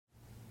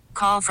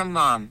Call from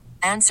mom.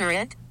 Answer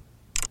it.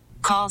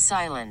 Call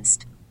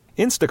silenced.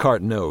 Instacart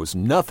knows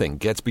nothing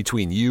gets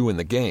between you and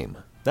the game.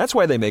 That's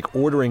why they make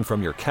ordering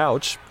from your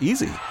couch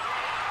easy.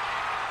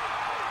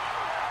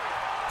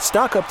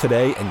 Stock up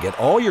today and get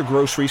all your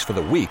groceries for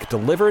the week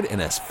delivered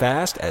in as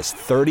fast as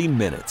 30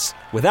 minutes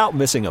without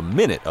missing a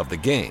minute of the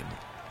game.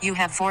 You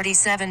have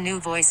 47 new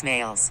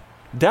voicemails.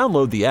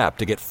 Download the app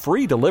to get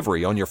free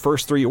delivery on your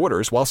first 3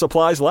 orders while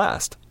supplies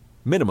last.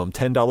 Minimum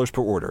 $10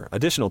 per order.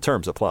 Additional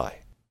terms apply.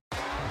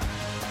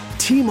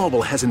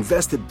 T-Mobile has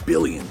invested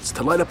billions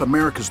to light up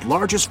America's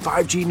largest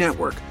 5G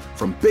network,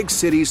 from big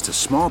cities to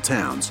small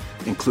towns,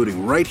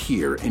 including right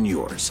here in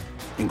yours.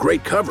 And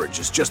great coverage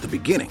is just the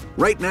beginning.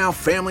 Right now,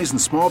 families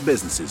and small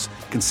businesses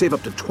can save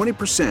up to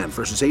 20%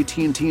 versus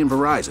AT&T and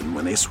Verizon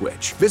when they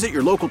switch. Visit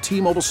your local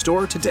T-Mobile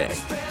store today.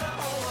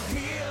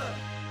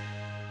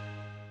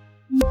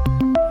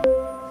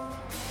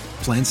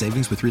 Plan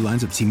savings with 3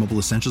 lines of T-Mobile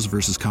Essentials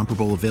versus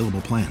comparable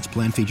available plans.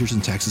 Plan features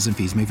and taxes and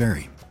fees may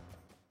vary.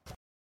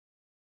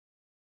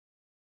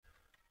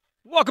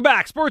 Welcome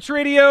back. Sports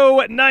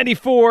Radio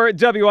 94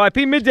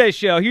 WIP Midday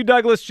Show. Hugh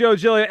Douglas, Joe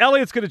Giglio.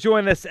 Elliot's going to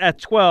join us at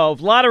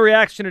 12. A lot of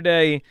reaction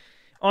today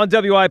on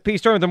WIP,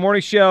 starting with the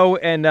morning show,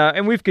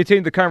 and we've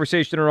continued the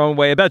conversation our own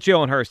way about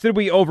Jalen Hurts. Did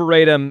we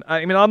overrate him?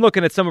 I mean, I'm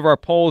looking at some of our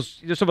polls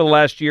just over the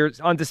last year.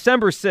 On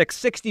December 6th,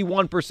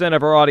 61%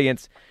 of our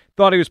audience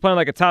thought he was playing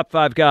like a top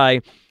 5 guy.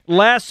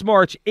 Last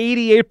March,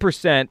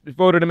 88%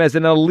 voted him as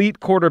an elite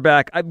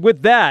quarterback.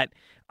 With that,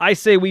 I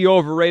say we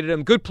overrated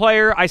him. Good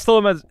player. I still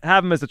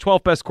have him as the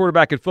 12th best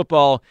quarterback in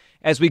football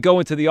as we go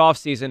into the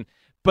offseason,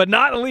 but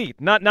not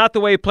elite. Not the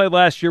way he played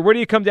last year. Where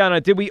do you come down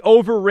on? Did we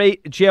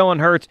overrate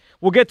Jalen Hurts?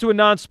 We'll get to a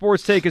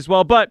non-sports take as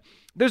well, but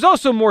there's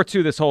also more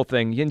to this whole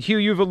thing. And Hugh,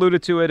 you've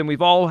alluded to it, and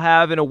we've all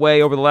have in a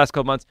way over the last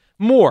couple months.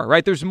 More,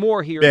 right? There's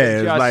more here. Yeah,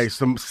 it's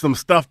like some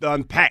stuff to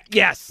unpack.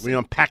 Yes. We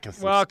unpacking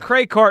some stuff.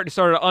 Craig Carton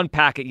started to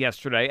unpack it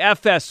yesterday.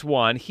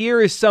 FS1. Here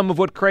is some of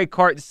what Craig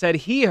Carton said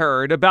he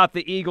heard about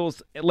the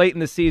Eagles late in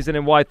the season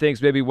and why things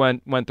maybe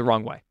went the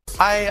wrong way.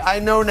 I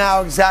know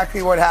now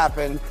exactly what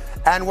happened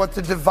and what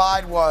the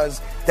divide was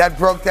that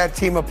broke that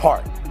team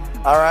apart.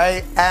 All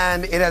right?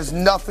 And it has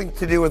nothing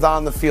to do with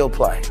on-the-field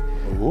play.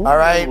 Ooh. All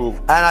right?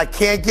 And I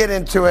can't get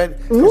into it.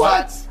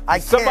 What? I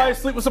can't. Somebody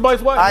sleep with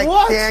somebody's wife? I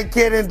can't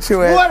get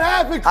into it. What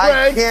happened, Craig?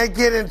 I can't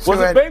get into it.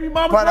 Was it baby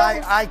mama? But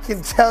I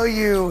can tell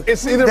you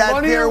it's either that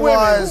money there or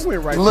was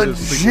right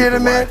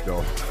legitimate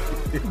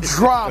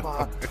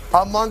drama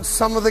amongst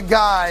some of the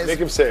guys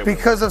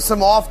because of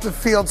some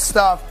off-the-field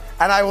stuff.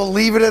 And I will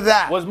leave it at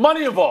that. Was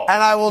money involved?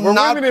 And I will Were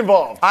not women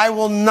involved? I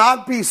will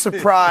not be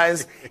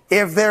surprised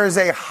if there is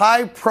a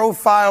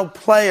high-profile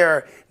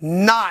player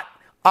not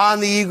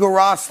on the Eagle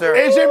roster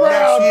AJ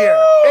Brown. next year.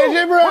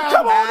 AJ Brown.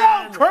 Come on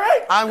out,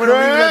 Craig. I'm going to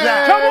leave it at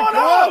that. Come on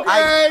out,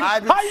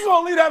 Craig. How you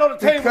going to leave that on the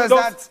table?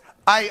 Because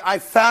I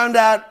found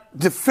out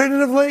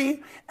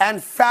definitively and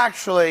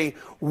factually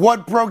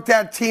what broke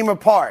that team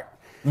apart.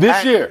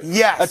 This year?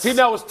 Yes. A team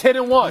that was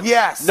 10-1.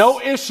 Yes. No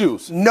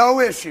issues. No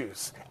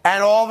issues.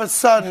 And all of a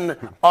sudden,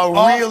 a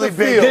really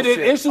big Did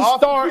the issue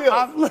start?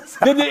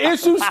 Did the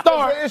issue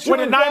start when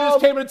the Niners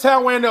came into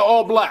town wearing their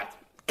all black?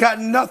 Got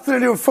nothing to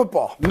do with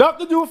football.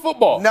 Nothing to do with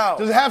football. No.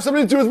 Does it have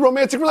something to do with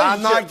romantic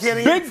relationships? I'm not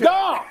getting Big into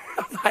Dom.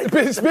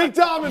 Is Big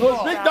Dom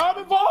involved? Was Big Dom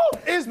involved?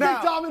 Is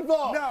Big Dom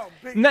involved?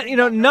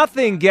 No.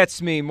 Nothing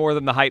gets me more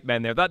than the hype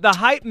men there. The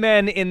hype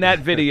men in that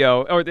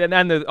video,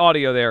 and the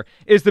audio there,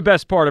 is the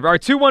best part of it. All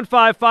right,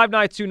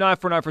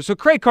 215-592-9494. So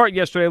Craig Carton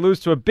yesterday alludes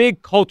to a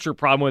big culture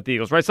problem with the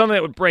Eagles, right? Something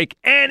that would break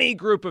any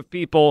group of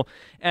people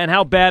and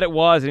how bad it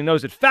was, and he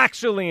knows it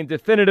factually and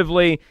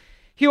definitively.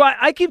 Hugh,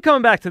 I keep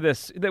coming back to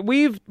this, that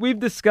we've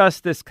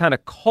discussed this kind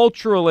of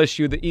cultural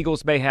issue the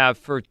Eagles may have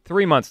for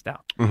 3 months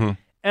now. Mm-hmm.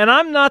 And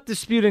I'm not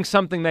disputing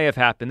something may have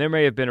happened. There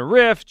may have been a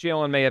rift.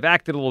 Jalen may have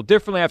acted a little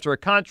differently after a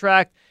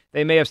contract.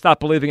 They may have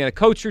stopped believing in a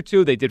coach or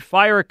two. They did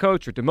fire a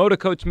coach or demote a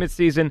coach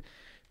midseason.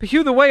 But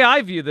Hugh, the way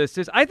I view this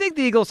is I think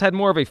the Eagles had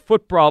more of a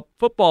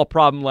football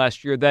problem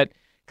last year that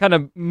kind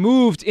of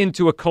moved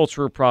into a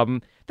cultural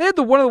problem. They had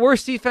one of the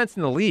worst defense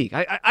in the league.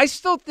 I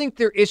still think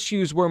their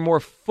issues were more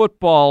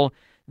football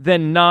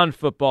than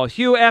non-football.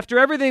 Hugh, after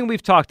everything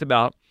we've talked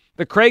about,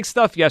 the Craig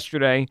stuff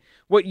yesterday,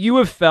 what you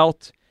have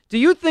felt, do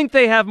you think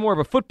they have more of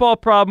a football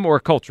problem or a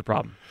culture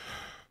problem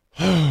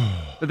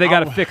that they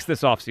got to fix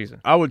this offseason?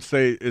 I would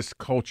say it's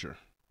culture.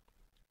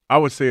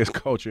 And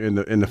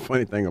the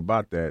funny thing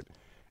about that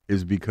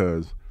is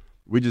because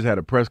we just had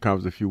a press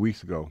conference a few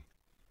weeks ago,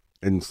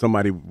 and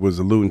somebody was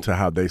alluding to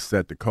how they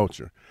set the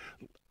culture.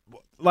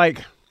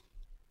 Like,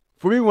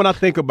 for me, when I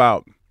think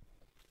about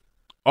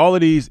all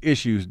of these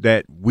issues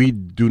that we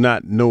do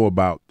not know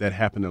about that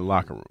happen in the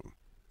locker room,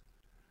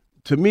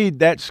 to me,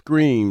 that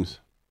screams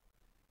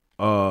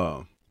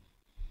of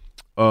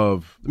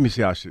let me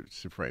see how I should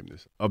frame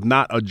this, of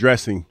not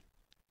addressing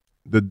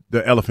the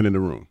elephant in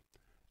the room.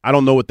 I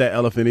don't know what that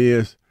elephant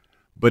is,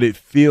 but it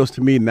feels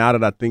to me, now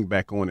that I think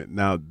back on it,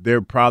 now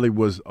there probably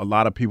was a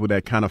lot of people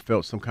that kind of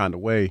felt some kind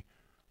of way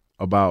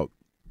about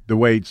the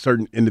way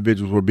certain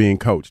individuals were being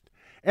coached.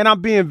 And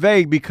I'm being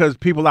vague because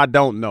people I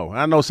don't know.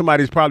 I know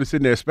somebody's probably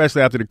sitting there,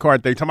 especially after the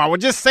card thing, talking about, well,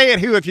 just say it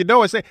here if you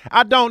know it.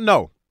 I don't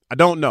know.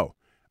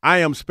 I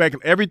am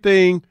speculating.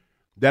 Everything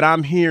that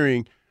I'm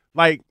hearing,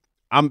 like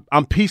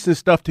I'm piecing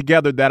stuff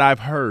together that I've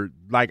heard.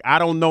 Like I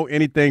don't know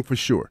anything for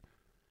sure.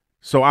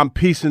 So I'm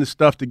piecing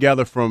stuff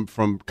together from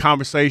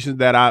conversations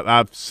that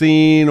I've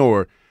seen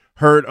or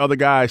heard other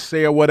guys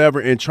say or whatever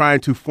and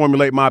trying to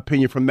formulate my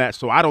opinion from that.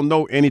 So I don't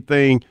know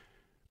anything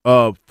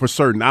for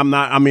certain. I'm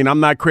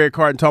not Craig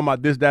Carton talking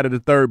about this, that, or the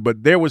third,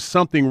 but there was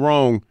something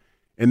wrong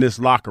in this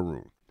locker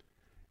room.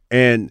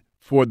 And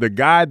for the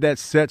guy that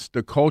sets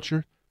the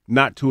culture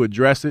not to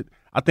address it,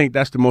 I think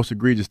that's the most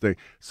egregious thing.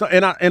 So,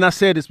 and I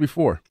said this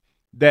before,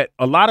 that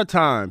a lot of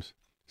times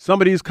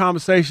some of these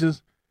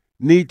conversations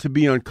need to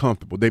be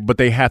uncomfortable, but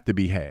they have to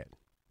be had.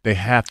 They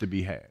have to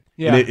be had.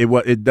 Yeah. And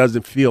it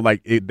doesn't feel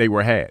like they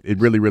were had. It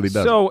really, really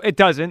doesn't. So it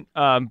doesn't.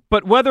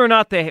 But whether or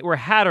not they were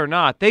had or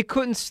not, they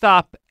couldn't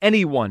stop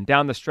anyone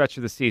down the stretch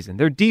of the season.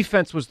 Their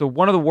defense was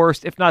one of the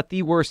worst, if not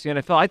the worst in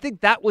the NFL. I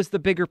think that was the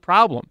bigger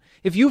problem.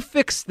 If you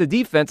fix the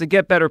defense and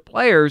get better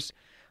players,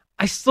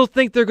 I still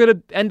think they're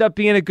going to end up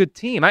being a good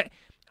team.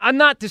 I'm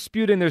not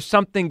disputing there's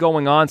something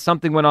going on,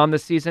 something went on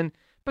this season,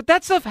 but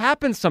that stuff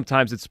happens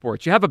sometimes in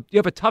sports. You have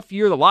a tough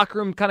year, the locker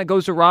room kind of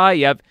goes awry,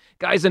 you have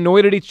guys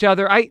annoyed at each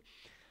other. I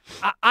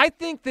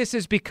think this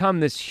has become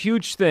this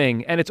huge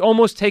thing, and it's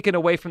almost taken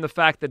away from the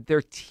fact that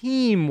their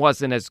team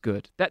wasn't as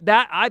good.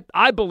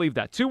 I believe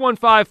that.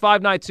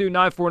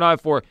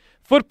 215-592-9494.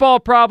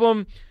 Football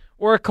problem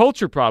or a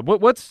culture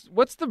problem?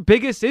 What's the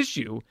biggest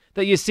issue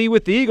that you see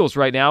with the Eagles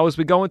right now as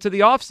we go into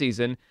the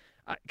offseason?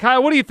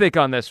 Kyle, what do you think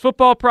on this?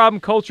 Football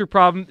problem, culture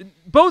problem,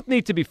 both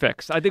need to be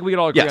fixed. I think we can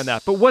all agree on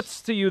that. But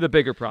what's, to you, the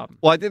bigger problem?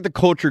 Well, I think the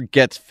culture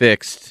gets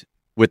fixed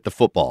with the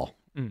football.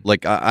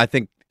 Like, I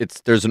think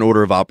there's an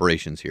order of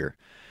operations here.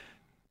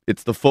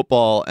 It's the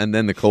football and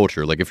then the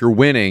culture. Like, if you're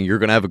winning, you're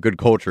going to have a good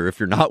culture. If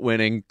you're not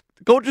winning,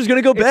 the culture's going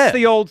to go bad. It's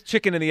the old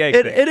chicken and the egg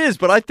thing. It is,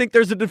 but I think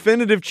there's a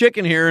definitive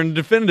chicken here and a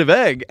definitive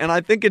egg, and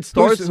I think it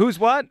starts... Who's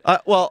what?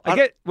 What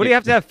do you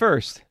have to have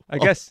first?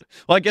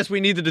 I guess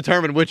we need to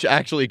determine which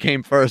actually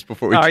came first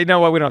before we... You know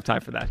what? We don't have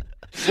time for that.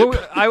 Well,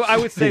 I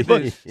would say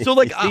this. So,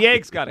 like, the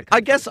egg's got to come. I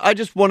guess I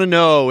just want to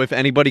know if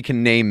anybody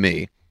can name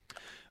me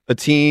a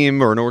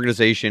team or an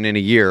organization in a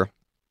year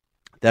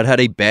that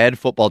had a bad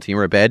football team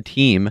or a bad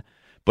team,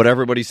 but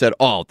everybody said,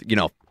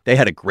 they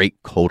had a great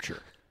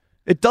culture.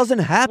 It doesn't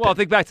happen. Well,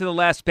 think back to the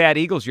last bad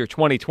Eagles year,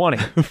 2020.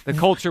 The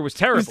culture was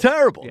terrible. It was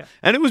terrible. Yeah.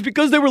 And it was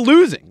because they were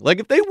losing. Like,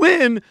 if they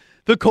win,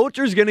 the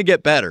culture's going to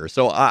get better.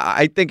 So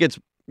I think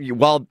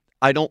while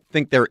I don't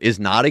think there is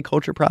not a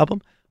culture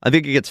problem, I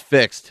think it gets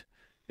fixed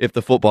if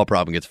the football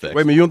problem gets fixed.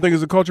 Wait a minute, you don't think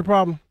it's a culture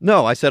problem?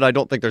 No, I said I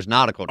don't think there's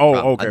not a culture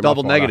problem. Okay. I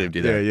double negatived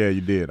you there. Yeah, you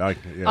did.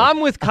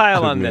 I'm with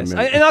Kyle on this.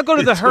 And I'll go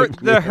to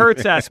the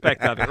Hurts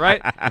aspect of it, right?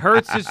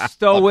 Hurts is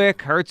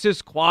stoic. Hurts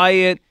is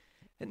quiet.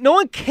 No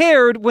one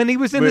cared when he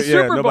was in the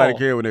Super Bowl. Nobody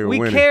cared when they were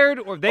winning. We cared,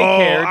 or they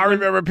cared. I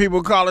remember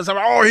people calling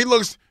something,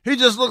 he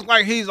just looks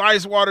like he's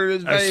ice water in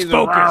his veins.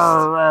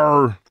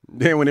 Focused.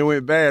 Then when it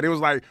went bad, it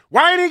was like,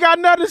 why ain't he got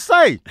nothing to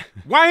say?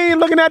 Why ain't he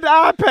looking at the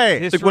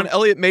iPad? It's like when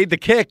Elliott made the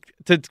kick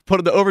to put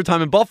in the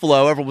overtime in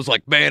Buffalo, everyone was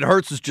like, man,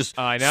 Hurts is just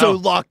so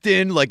locked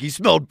in, like he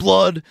smelled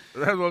blood.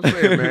 That's what I'm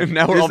saying, man.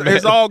 Now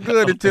it's all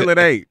good until it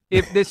ain't.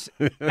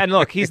 And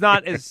look, he's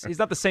not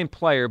the same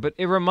player, but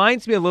it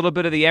reminds me a little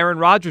bit of the Aaron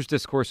Rodgers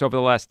discourse over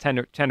the last 10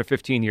 or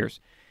 15 years.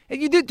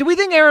 Do we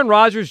think Aaron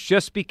Rodgers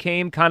just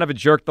became kind of a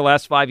jerk the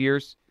last 5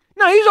 years?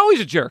 No, he's always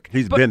a jerk.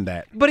 He's been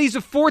that. But he's a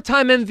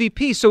 4-time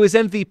MVP, so his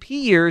MVP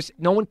years,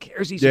 no one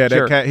cares he's a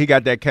jerk. He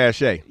got that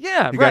cachet.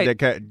 Yeah, he right. Got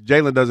that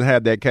Jalen doesn't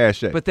have that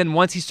cachet. But then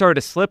once he started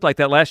to slip like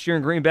that last year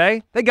in Green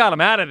Bay, they got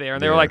him out of there,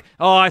 and they were like,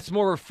 "Oh, it's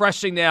more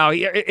refreshing now.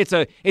 It's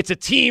a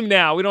team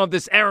now. We don't have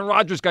this Aaron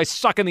Rodgers guy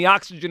sucking the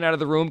oxygen out of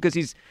the room because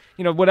he's,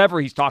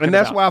 whatever he's talking about."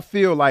 And that's why I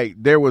feel like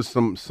there was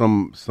some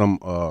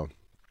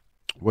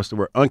what's the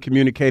word?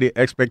 Uncommunicated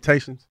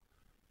expectations.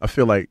 I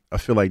feel like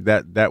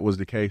that was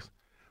the case.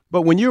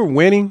 But when you're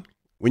winning,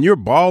 when you're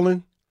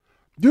balling,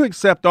 you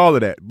accept all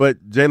of that.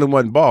 But Jalen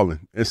wasn't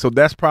balling, and so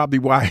that's probably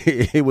why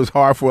it was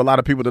hard for a lot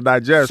of people to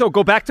digest. So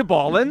go back to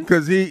balling,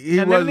 because he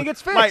and everything gets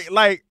fixed.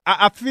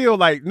 I feel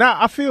like now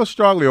I feel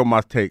strongly on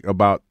my take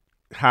about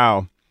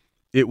how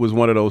it was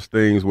one of those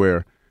things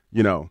where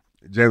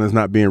Jalen's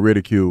not being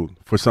ridiculed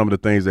for some of the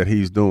things that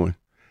he's doing.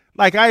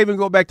 Like I even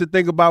go back to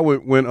think about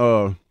when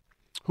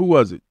who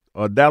was it?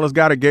 Dallas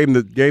Goedert gave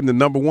him the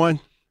number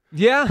one.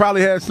 Yeah.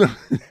 Probably had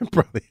something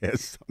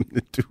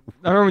to do.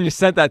 I remember when you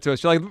sent that to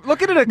us. You're like,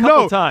 look at it a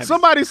couple times.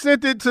 Somebody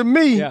sent it to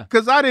me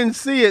because I didn't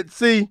see it.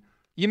 See,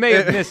 you may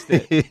have missed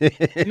it.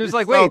 And it was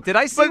like, wait, did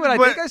I see what I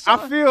think I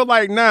saw? I feel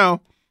like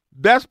now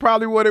that's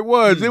probably what it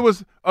was. It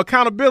was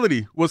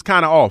accountability was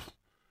kind of off.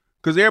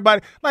 Because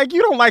everybody,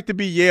 you don't like to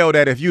be yelled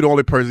at if you're the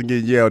only person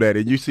getting yelled at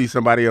and you see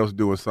somebody else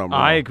doing something wrong.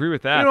 I agree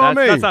with that. You know what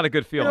I mean? That's not a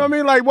good feeling. You know what I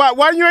mean? Like,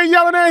 why you ain't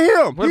yelling at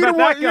him? What about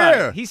that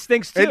guy? He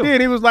stinks too. And then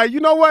he was like,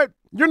 you know what?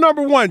 You're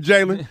number one,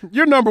 Jalen.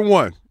 You're number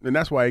one. And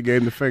that's why he gave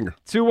him the finger.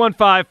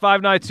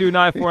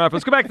 215-592-9494.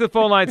 Let's go back to the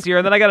phone lines here.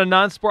 And then I got a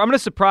non-sport. I'm going to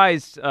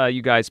surprise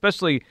you guys,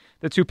 especially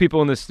the two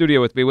people in the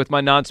studio with me, with my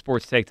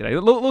non-sports take today.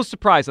 A little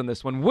surprise on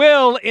this one.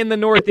 Will in the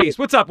Northeast.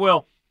 What's up,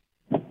 Will?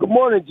 Good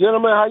morning,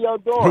 gentlemen. How y'all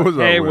doing? What's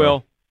up, Hey,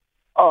 Will.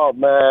 Oh,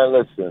 man,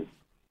 listen.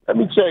 Let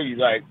me tell you,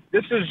 like,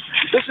 this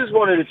is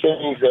one of the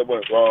things that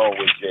went wrong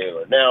with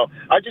Jalen. Now,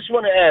 I just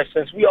want to ask,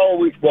 since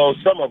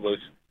some of us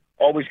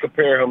always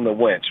compare him to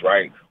Wentz,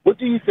 right? What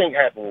do you think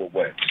happened with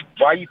Wentz?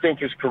 Why do you think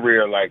his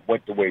career,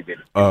 went the way that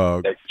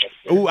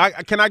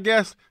it can I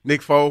guess?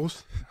 Nick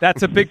Foles.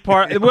 That's a big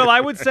part. Well,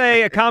 I would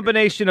say a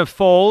combination of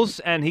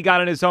Foles, and he got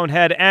in his own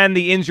head, and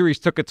the injuries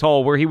took a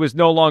toll where he was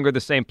no longer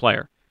the same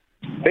player.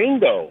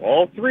 Bingo.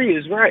 All three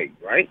is right?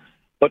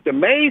 But the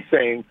main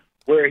thing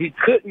where he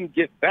couldn't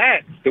get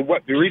back, the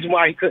reason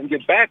why he couldn't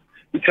get back,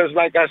 because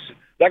like I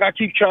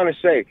keep trying to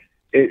say,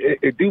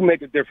 it do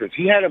make a difference.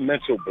 He had a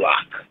mental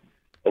block,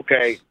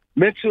 okay?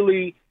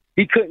 Mentally,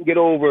 he couldn't get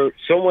over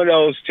someone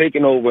else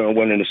taking over and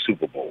winning the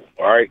Super Bowl,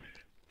 all right?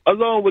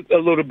 Along with a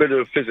little bit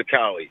of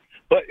physicality.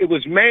 But it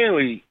was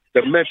mainly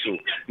the mental.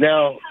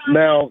 Now,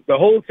 the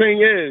whole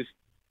thing is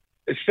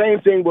the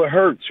same thing with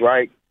Hurts,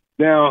 right?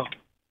 Now,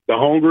 the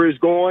hunger is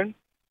gone.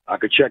 I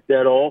could check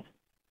that off.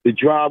 The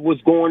drive was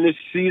gone this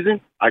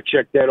season. I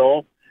checked that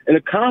off. And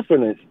the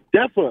confidence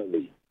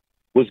definitely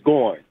was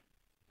gone.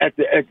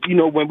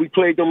 When we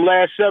played them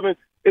last 7,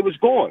 it was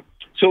gone.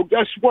 So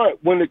guess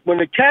what? When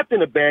the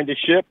captain abandoned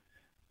ship,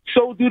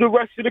 so do the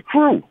rest of the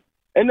crew.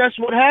 And that's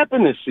what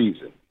happened this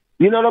season.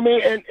 You know what I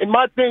mean? And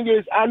my thing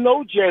is, I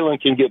know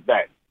Jalen can get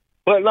back.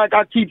 But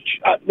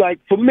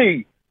for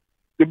me,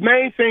 the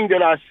main thing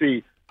that I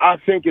see, I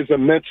think is a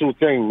mental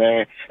thing,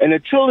 man. And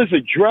until it's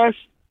addressed,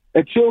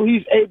 until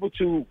he's able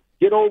to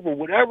get over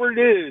whatever it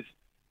is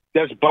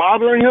that's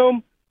bothering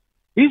him,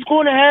 he's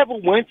going to have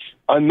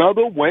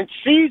another Wentz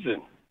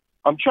season.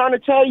 I'm trying to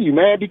tell you,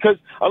 man, because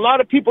a lot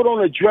of people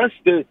don't address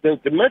the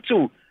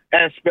mental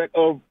aspect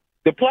of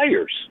the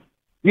players.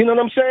 You know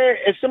what I'm saying?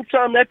 And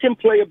sometimes that can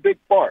play a big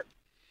part.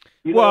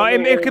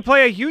 It could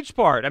play a huge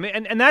part. I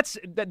mean, and that's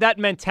that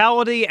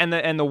mentality and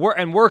the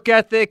work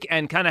ethic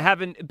and kind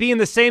of being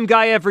the same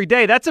guy every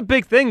day. That's a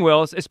big thing,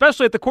 Will,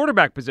 especially at the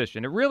quarterback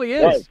position. It really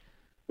is.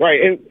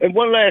 Right. And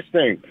one last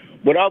thing,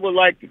 what I would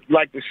like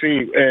to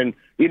see, and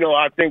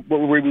I think what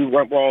we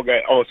went wrong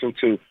at also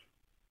too.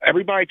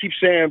 Everybody keeps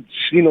saying,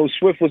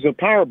 Swift was a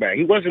power back.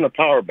 He wasn't a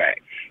power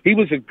back. He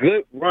was a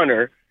good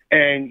runner,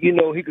 and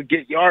he could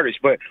get yardage.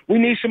 But we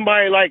need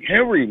somebody like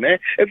Henry, man.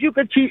 If you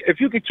could keep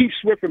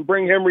Swift and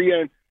bring Henry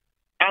in,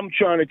 I'm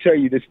trying to tell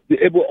you this.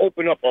 It will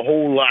open up a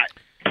whole lot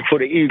for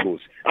the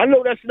Eagles. I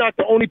know that's not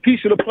the only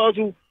piece of the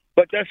puzzle,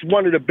 but that's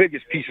one of the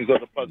biggest pieces of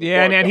the puzzle.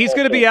 Yeah, and he's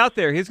going to be out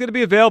there. He's going to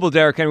be available,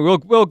 Derek Henry.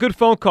 Well, good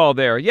phone call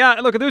there. Yeah,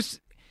 look,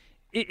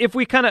 if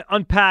we kind of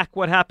unpack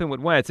what happened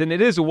with Wentz, and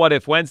it is a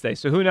what-if Wednesday,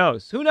 so who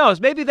knows? Who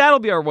knows? Maybe that'll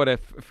be our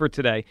what-if for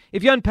today.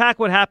 If you unpack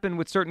what happened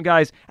with certain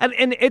guys,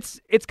 and it's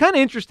kind of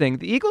interesting.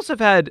 The Eagles have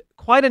had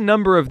quite a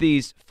number of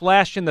these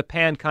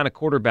flash-in-the-pan kind of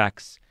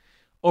quarterbacks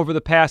over the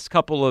past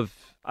couple of,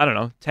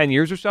 10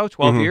 years or so,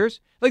 12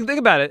 years. Like, think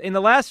about it.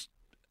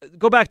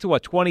 Go back to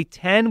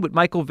 2010 with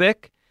Michael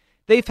Vick?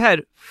 They've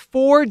had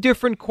 4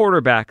 different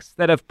quarterbacks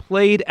that have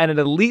played at an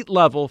elite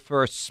level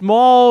for a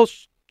small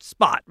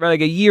spot, right, like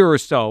a year or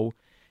so,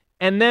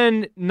 and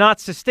then not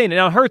sustain it.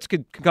 Now, Hurts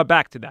could come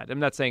back to that. I'm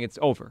not saying it's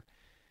over.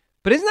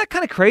 But isn't that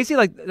kind of crazy?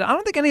 Like, I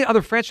don't think any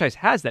other franchise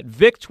has that.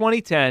 Vic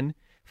 2010,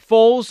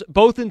 Foles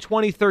both in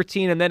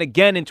 2013, and then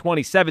again in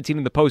 2017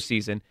 in the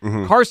postseason.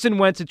 Carson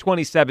Wentz in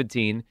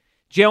 2017.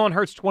 Jalen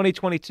Hurts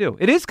 2022.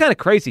 It is kind of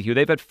crazy, Hugh.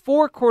 They've had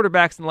 4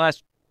 quarterbacks in the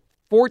last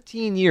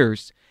 14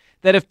 years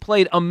that have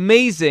played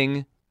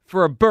amazing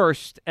for a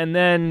burst, and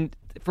then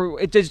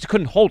it just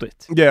couldn't hold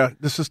it. Yeah,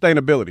 the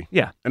sustainability.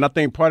 Yeah. And I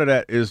think part of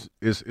that is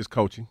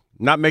coaching.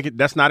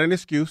 That's not an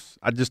excuse.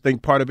 I just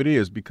think part of it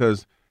is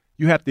because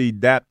you have to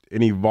adapt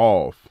and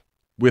evolve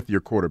with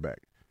your quarterback.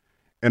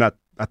 And I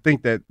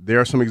think that there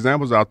are some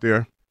examples out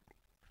there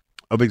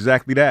of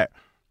exactly that.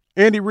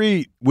 Andy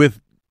Reid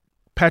with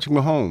Patrick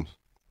Mahomes.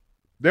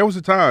 There was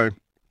a time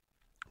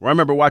where I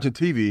remember watching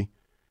TV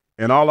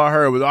and all I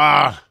heard was,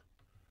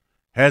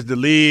 has the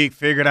league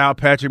figured out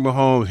Patrick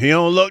Mahomes? He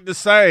don't look the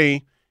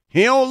same.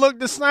 He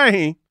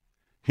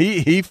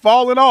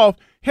falling off.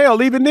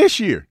 Hell, even this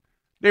year,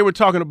 they were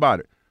talking about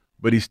it.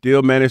 But he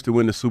still managed to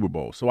win the Super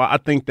Bowl. So I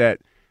think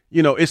that,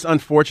 it's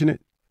unfortunate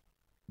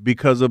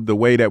because of the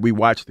way that we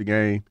watch the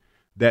game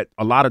that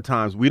a lot of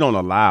times we don't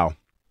allow,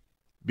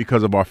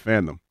 because of our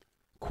fandom,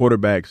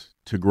 quarterbacks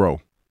to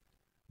grow.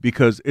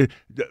 Because,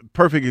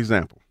 perfect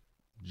example,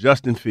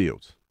 Justin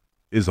Fields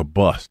is a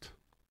bust.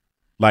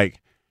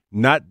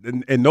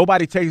 And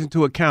nobody takes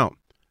into account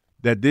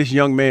that this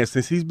young man,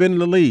 since he's been in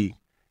the league,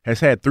 has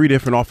had 3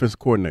 different offensive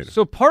coordinators.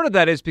 So part of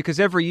that is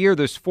because every year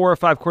there's 4 or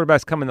 5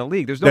 quarterbacks come in the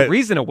league. There's no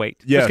reason to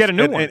wait. Yes, Just get a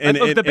new one.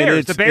 Look, the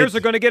Bears. The Bears are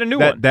going to get a new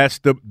one. That's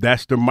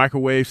the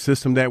microwave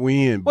system that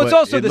we in. Well, it's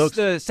also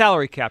the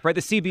salary cap, right?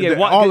 The CBA.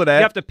 All of that.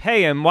 You have to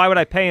pay him. Why would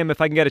I pay him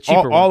if I can get a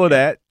cheaper one? All of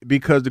that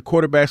because the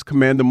quarterbacks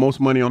command the most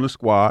money on the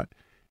squad.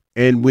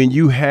 And when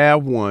you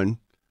have one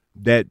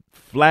that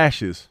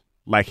flashes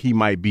like he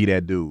might be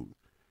that dude,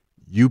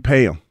 you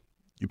pay him.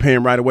 You pay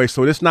him right away.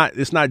 So it's not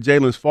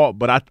Jalen's fault,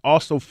 but I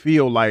also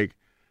feel like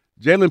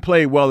Jalen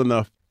played well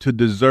enough to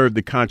deserve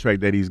the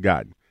contract that he's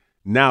gotten.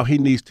 Now he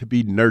needs to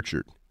be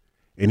nurtured,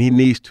 and he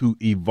needs to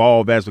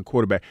evolve as a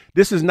quarterback.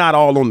 This is not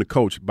all on the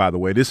coach, by the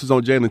way. This is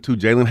on Jalen too.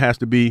 Jalen has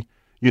to be,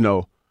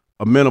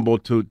 amenable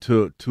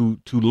to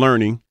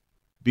learning,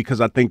 because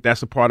I think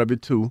that's a part of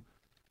it too.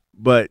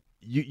 But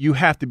you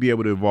have to be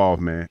able to evolve,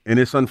 man. And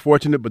it's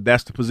unfortunate, but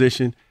that's the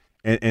position,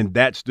 and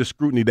that's the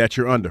scrutiny that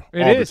you're under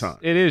the time.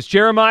 It is.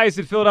 Jeremiah's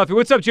in Philadelphia.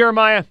 What's up,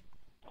 Jeremiah?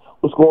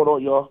 What's going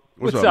on, y'all?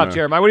 What's up,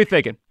 Jeremiah? What are you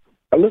thinking?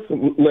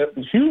 Listen,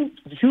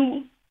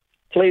 Hugh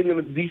played in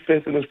the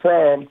defense in his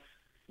prime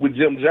with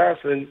Jim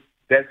Johnson.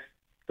 That's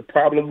the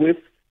problem with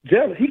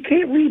Jim. He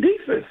can't read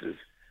defenses.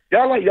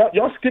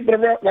 Y'all skipping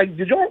around. Like,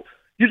 you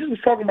just was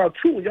talking about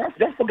Tua. Y'all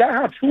forgot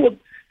how Tua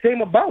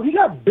came about. He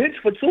got benched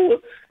for Tua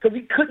because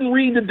he couldn't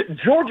read.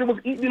 Georgia was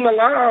eating him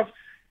alive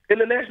in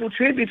the national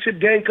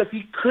championship game because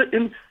he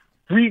couldn't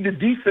read the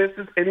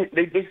defenses, and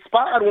they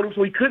spied on him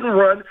so he couldn't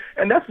run.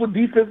 And that's what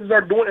defenses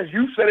are doing, as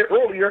you said it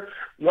earlier.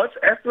 Once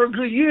after a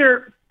good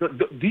year, the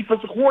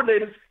defensive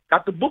coordinators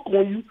got the book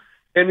on you.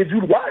 And if you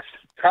watched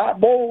Todd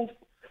Bowles,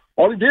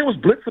 all he did was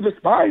blitz him and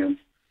spy him.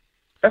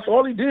 That's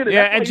all he did.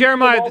 Yeah, and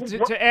Jeremiah,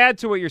 to add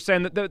to what you're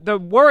saying, the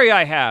worry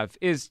I have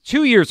is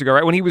 2 years ago,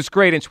 right, when he was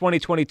great in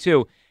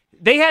 2022,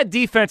 they had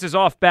defenses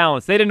off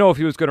balance. They didn't know if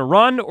he was going to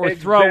run or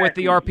throw with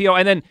the RPO.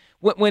 And then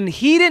when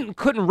he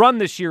couldn't run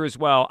this year as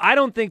well, I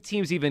don't think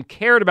teams even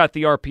cared about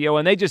the RPO,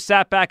 and they just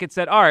sat back and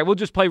said, all right, we'll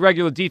just play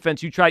regular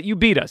defense. You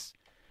beat us.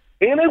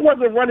 And they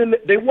wasn't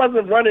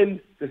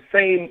running the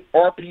same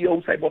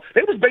RPO type of.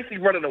 They was basically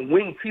running a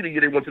wing T the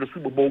year they went to the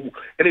Super Bowl,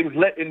 and they was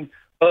letting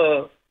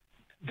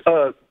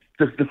the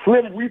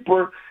Slim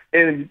Reaper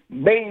and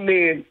Main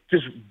Man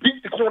just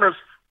beat the corners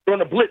on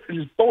the blitz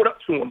and just throw it up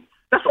to him.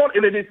 That's all.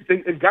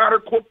 And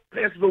Goddard caught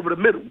passes over the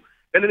middle.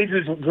 And then they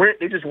just ran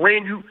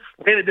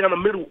it down the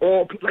middle.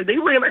 They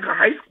ran like a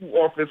high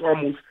school offense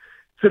almost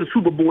to the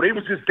Super Bowl. They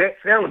was just that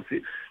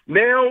talented.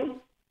 Now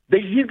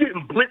he's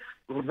getting blitzed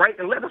right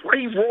and left. That's why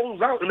he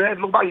rolls out and has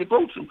nobody to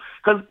throw to,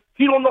 because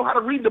he don't know how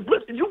to read the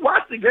blitz. And you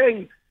watch the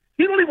game,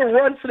 he don't even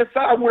run to the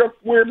side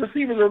where the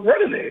receivers are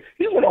running at.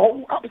 He's on the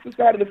whole opposite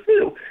side of the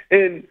field.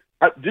 And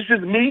this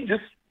is me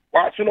just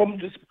watching him,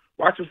 just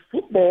watching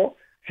football.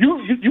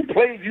 You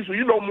played, so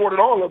you know more than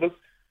all of us.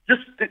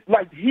 Just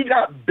like he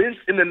got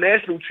benched in the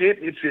national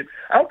championship.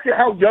 I don't care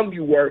how young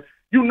you were,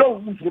 you know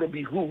who's going to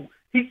be who.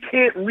 He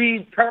can't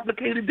read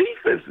complicated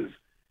defenses.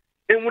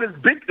 And when it's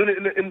big,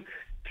 and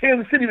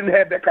Kansas City didn't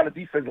have that kind of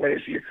defense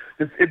last year.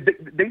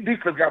 Their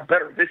defense got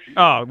better this year.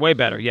 Oh, way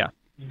better, yeah.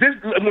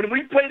 When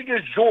we played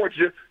against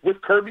Georgia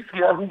with Kirby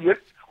Smart,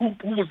 who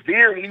was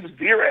there when he was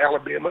there at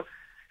Alabama,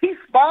 he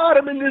spied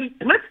him and then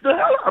blitzed the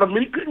hell out of him.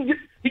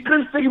 He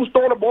couldn't see he was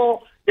throwing the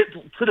ball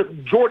to the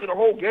Georgia the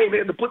whole game. They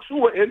had to put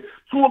Tua in.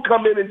 Tua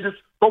come in and just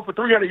go for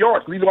 300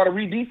 yards because he know how to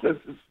read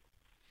defenses.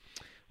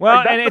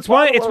 Well, and it's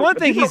one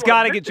thing he's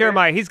got to get,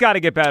 Jeremiah. He's got to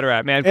get better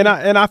at, man.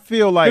 And I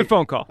feel like good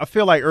phone call. I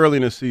feel like early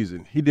in the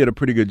season he did a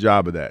pretty good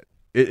job of that.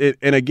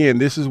 And again,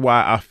 this is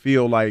why I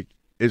feel like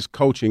it's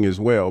coaching as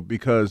well,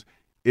 because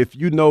if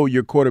you know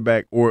your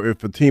quarterback or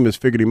if a team has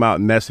figured him out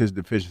and that's his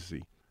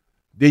deficiency,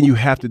 then you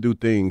have to do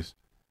things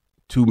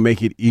to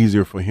make it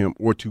easier for him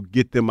or to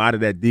get them out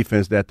of that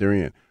defense that they're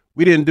in.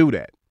 We didn't do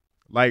that.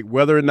 Like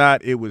whether or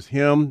not it was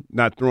him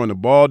not throwing the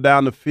ball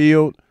down the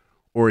field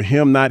or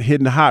him not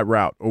hitting the hot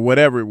route or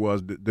whatever it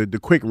was, the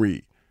quick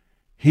read,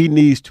 he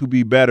needs to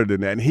be better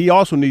than that. And he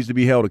also needs to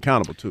be held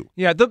accountable too.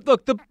 Yeah,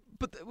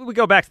 we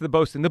go back to the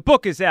boasting. The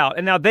book is out,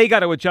 and now they got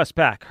to adjust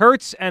back.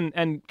 Hurts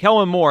and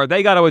Kellen Moore,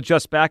 they got to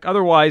adjust back.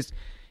 Otherwise,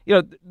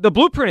 the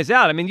blueprint is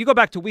out. I mean, you go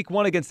back to week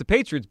 1 against the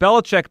Patriots,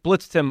 Belichick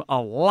blitzed him a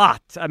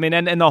lot. I mean,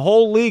 and the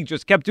whole league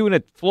just kept doing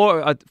it.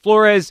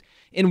 Flores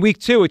in week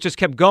 2, it just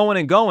kept going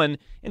and going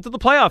into the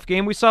playoff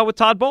game. We saw with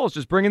Todd Bowles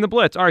just bringing the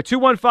blitz. All right,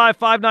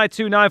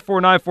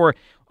 215-592-9494.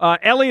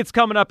 Elliot's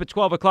coming up at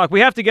 12 o'clock. We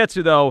have to get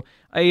to, though,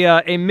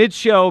 a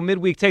mid-show,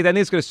 midweek take that I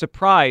think is going to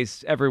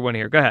surprise everyone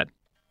here. Go ahead.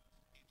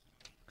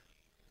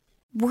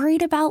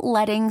 Worried about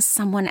letting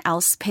someone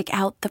else pick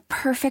out the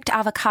perfect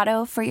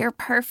avocado for your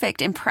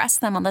perfect impress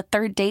them on the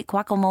third date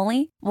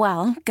guacamole?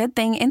 Well, good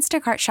thing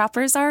Instacart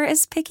shoppers are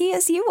as picky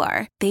as you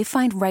are. They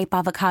find ripe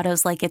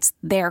avocados like it's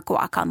their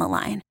guac on the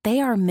line.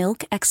 They are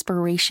milk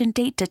expiration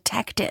date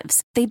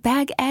detectives. They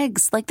bag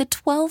eggs like the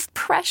 12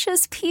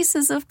 precious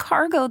pieces of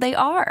cargo they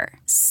are.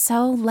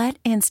 So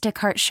let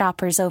Instacart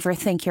shoppers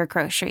overthink your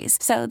groceries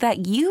so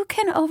that you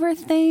can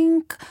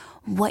overthink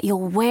what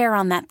you'll wear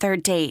on that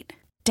third date.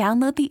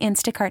 Download the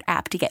Instacart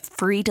app to get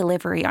free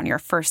delivery on your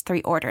first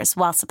 3 orders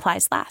while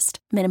supplies last.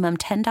 Minimum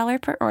 $10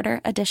 per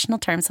order. Additional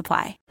terms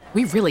apply.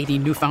 We really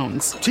need new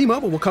phones.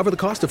 T-Mobile will cover the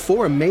cost of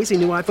 4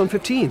 amazing new iPhone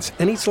 15s,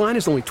 and each line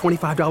is only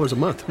 $25 a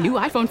month. New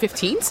iPhone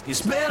 15s?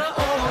 It's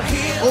better over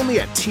here. Only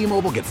at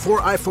T-Mobile, get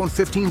 4 iPhone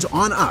 15s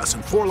on us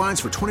and 4 lines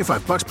for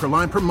 $25 per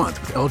line per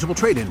month with eligible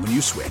trade-in when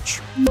you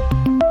switch.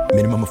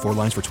 Minimum of 4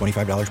 lines for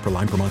 $25 per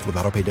line per month with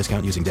autopay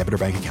discount using debit or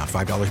bank account.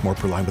 $5 more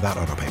per line without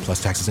autopay,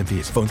 plus taxes and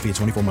fees. Phone fee at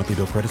 24 monthly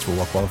bill credits for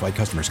well-qualified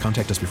customers.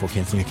 Contact us before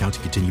canceling account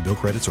to continue bill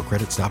credits or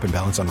credit stop and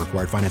balance on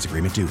required finance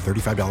agreement due.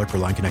 $35 per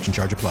line connection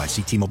charge applies.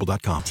 See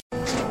T-Mobile.com.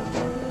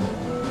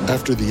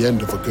 After the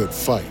end of a good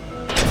fight,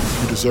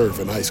 you deserve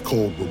an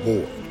ice-cold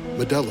reward.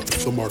 Modelo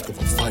is the mark of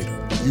a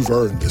fighter. You've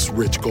earned this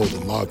rich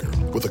golden lager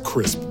with a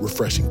crisp,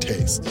 refreshing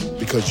taste.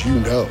 Because you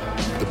know,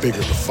 the bigger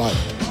the fight,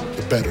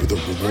 the better the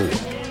reward.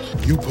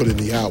 You put in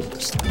the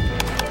hours,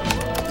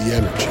 the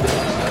energy,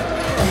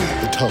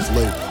 the tough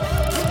labor.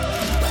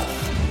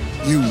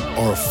 You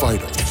are a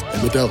fighter,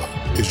 and Modelo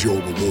is your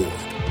reward.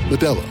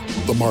 Modelo,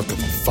 the mark of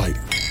a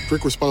fighter.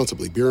 Drink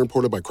responsibly. Beer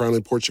imported by Crown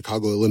Imports,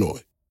 Chicago,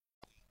 Illinois.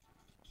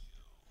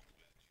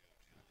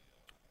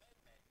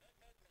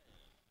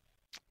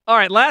 All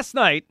right, last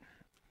night,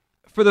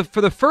 for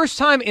the first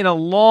time in a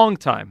long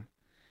time,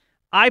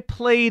 I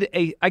played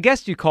I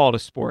guess you call it a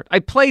sport. I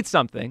played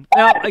something.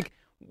 Now, like,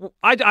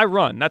 I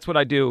run. That's what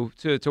I do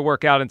to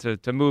work out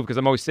and to move because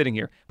I'm always sitting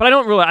here. But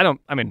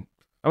when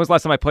was the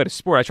last time I played a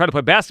sport? I tried to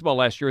play basketball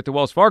last year at the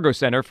Wells Fargo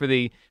Center for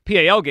the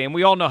PAL game.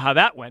 We all know how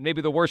that went.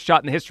 Maybe the worst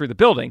shot in the history of the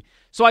building.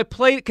 So I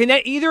played. Can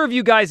either of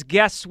you guys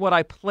guess what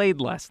I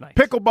played last night?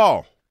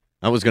 Pickleball.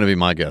 That was going to be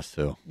my guess,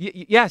 too.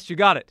 Yes, you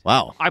got it.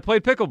 Wow. I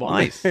played pickleball.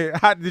 Nice.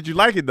 How did you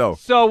like it, though?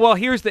 So, well,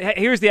 here's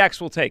the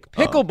actual take.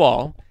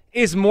 Pickleball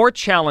is more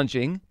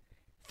challenging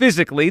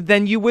physically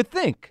than you would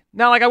think.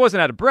 Now, like, I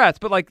wasn't out of breath,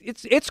 but like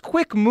it's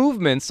quick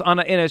movements in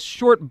a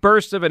short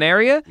burst of an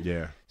area.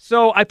 Yeah.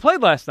 So I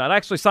played last night. I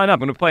actually signed up. I'm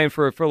going to be playing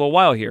for a little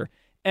while here.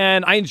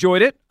 And I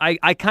enjoyed it.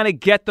 I kind of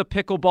get the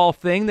pickleball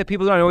thing that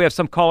people don't know. We have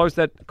some callers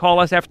that call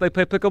us after they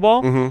play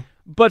pickleball. Mm-hmm.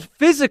 But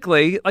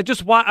physically, I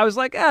was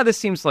like, this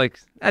seems like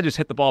I just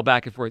hit the ball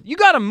back and forth. You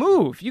got to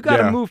move. You got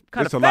to move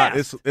kind of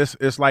fast.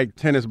 It's like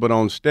tennis, but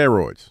on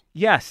steroids.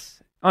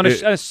 Yes, on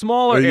a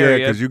smaller area.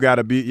 Yeah, because you got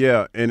to be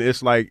and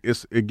it's like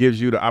it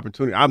gives you the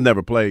opportunity. I've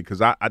never played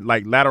because I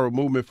like lateral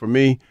movement for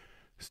me.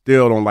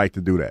 Still don't like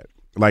to do that.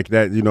 Like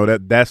that,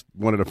 that's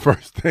one of the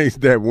first things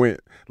that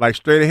went like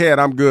straight ahead.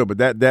 I'm good, but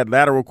that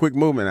lateral quick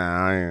movement,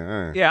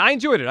 Yeah, I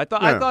enjoyed it. I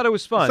thought it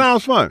was fun.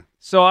 Sounds fun.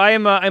 So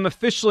I'm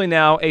officially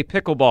now a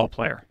pickleball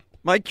player.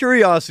 My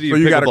curiosity. So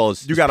you got a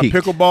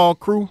pickleball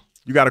crew.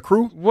 You got a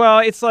crew? Well,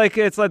 it's like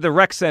the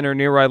rec center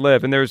near where I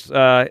live, and there's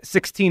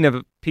 16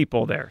 of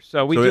people there.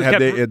 So have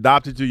they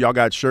adopted you? Y'all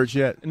got shirts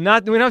yet? We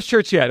don't have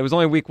shirts yet. It was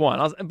only week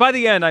 1. By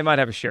the end, I might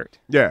have a shirt.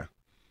 Yeah.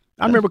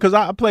 I remember because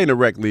I played in a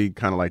rec league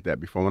kind of like that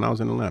before when I was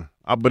in Atlanta.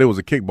 But it was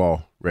a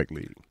kickball rec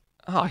league.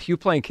 Oh, you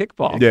playing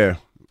kickball? Yeah.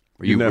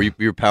 Were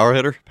you a power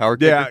hitter? Power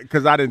kicker? Yeah,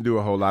 because I didn't do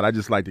a whole lot. I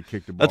just like to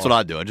kick the ball. That's what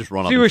I do. I just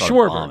run up. You were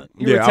Schwarber.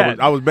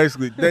 I was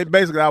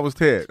basically I was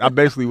Ted. I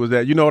basically was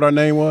that. You know what our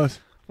name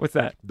was? What's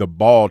that? The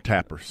Ball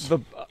Tappers.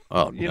 You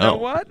know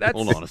what?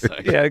 Hold on a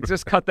second. Yeah,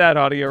 just cut that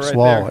audio right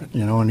Swallow there.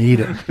 it, and eat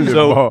it.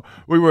 So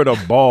we were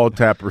the Ball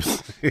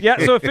Tappers. Yeah,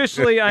 so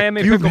officially I am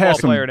a You've pickleball had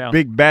some player now.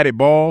 Big batty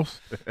balls.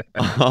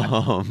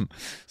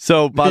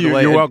 So by the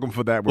way, you're welcome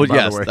for that one. Well,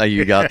 by the way.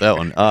 You got that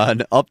one.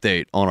 An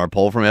update on our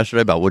poll from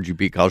yesterday about would you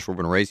beat Kyle Schwarber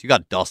in a race? You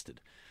got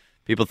dusted.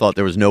 People thought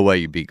there was no way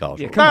you beat Kyle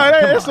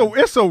Schwarber.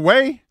 It's a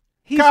way.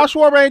 Kyle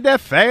Schwarber ain't that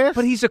fast,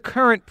 but he's a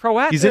current pro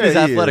athlete. He's in his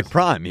athletic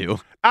prime. You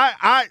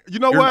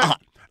know what?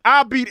 Not.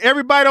 I beat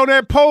everybody on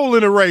that pole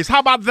in a race.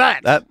 How about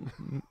that? That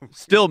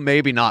still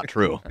maybe not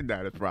true.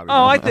 Nah, that's probably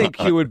I think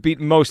he would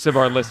beat most of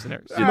our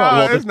listeners.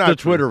 The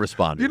Twitter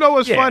responded. You know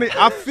what's funny?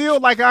 I feel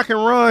like I can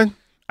run.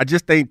 I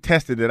just ain't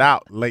tested it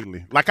out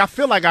lately. Like I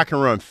feel like I can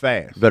run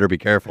fast. Better be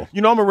careful.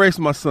 I'm gonna race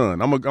my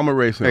son. I'm gonna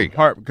race him.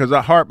 Harp, because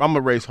I'm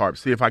gonna race Harp.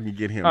 See if I can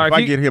get him. Right, if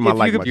I get him, I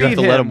like my. You have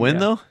to let him win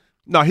though.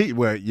 No, I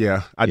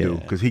do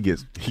because he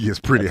gets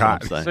pretty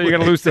hot. So you're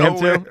gonna lose to him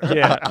too?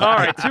 Yeah. All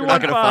right. 215. We're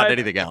not gonna find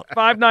anything out.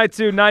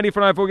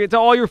 592-9494. We'll get to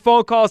all your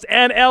phone calls,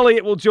 and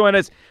Elliot will join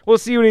us. We'll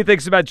see what he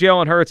thinks about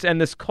Jalen Hurts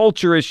and this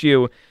culture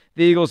issue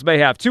the Eagles may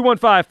have.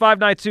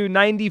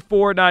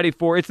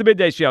 215-592-9494. It's the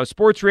Midday Show.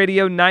 Sports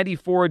Radio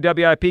 94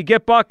 WIP.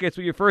 Get buckets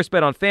with your first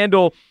bet on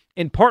FanDuel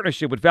in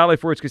partnership with Valley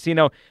Forge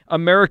Casino,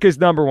 America's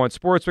 #1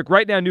 sportsbook.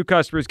 Right now, new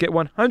customers get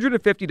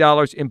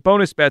 $150 in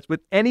bonus bets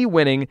with any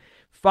winning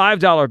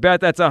 $5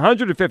 bet. That's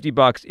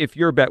 $150 if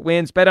your bet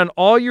wins. Bet on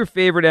all your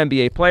favorite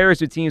NBA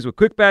players and teams with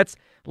quick bets,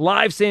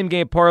 live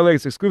same-game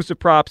parlays, exclusive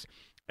props,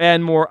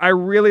 and more. I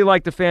really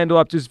like the FanDuel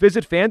app. Just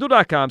visit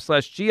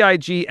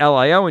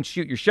FanDuel.com/GIGLIO and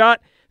shoot your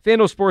shot.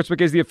 FanDuel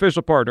Sportsbook is the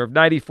official partner of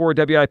 94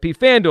 WIP.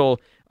 FanDuel,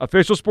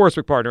 official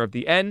sportsbook partner of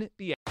the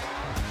NBA.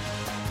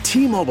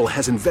 T-Mobile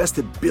has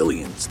invested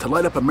billions to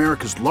light up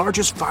America's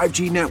largest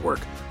 5G network,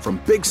 from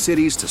big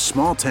cities to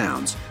small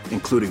towns,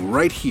 including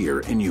right here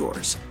in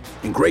yours.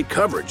 And great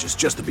coverage is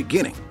just the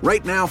beginning.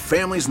 Right now,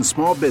 families and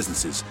small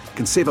businesses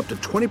can save up to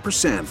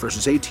 20%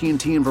 versus AT&T and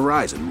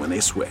Verizon when they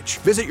switch.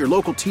 Visit your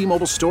local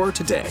T-Mobile store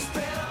today.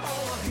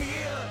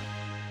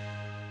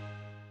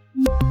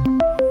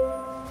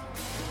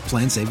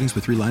 Plan savings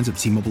with 3 lines of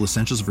T-Mobile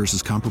Essentials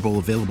versus comparable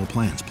available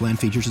plans. Plan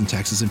features and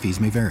taxes and fees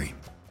may vary.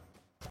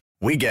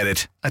 We get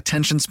it.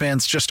 Attention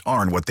spans just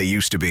aren't what they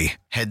used to be.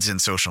 Heads in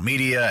social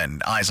media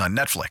and eyes on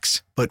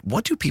Netflix. But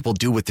what do people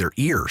do with their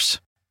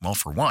ears? Well,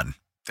 for one,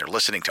 they're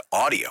listening to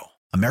audio.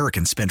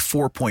 Americans spend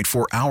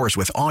 4.4 hours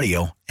with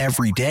audio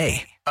every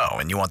day. Oh,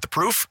 and you want the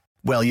proof?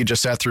 Well, you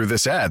just sat through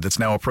this ad that's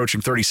now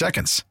approaching 30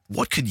 seconds.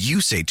 What could you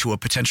say to a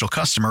potential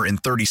customer in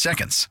 30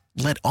 seconds?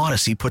 Let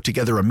Odyssey put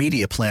together a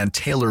media plan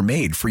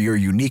tailor-made for your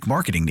unique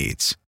marketing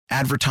needs.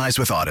 Advertise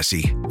with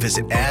Odyssey.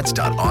 Visit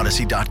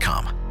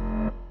ads.odyssey.com.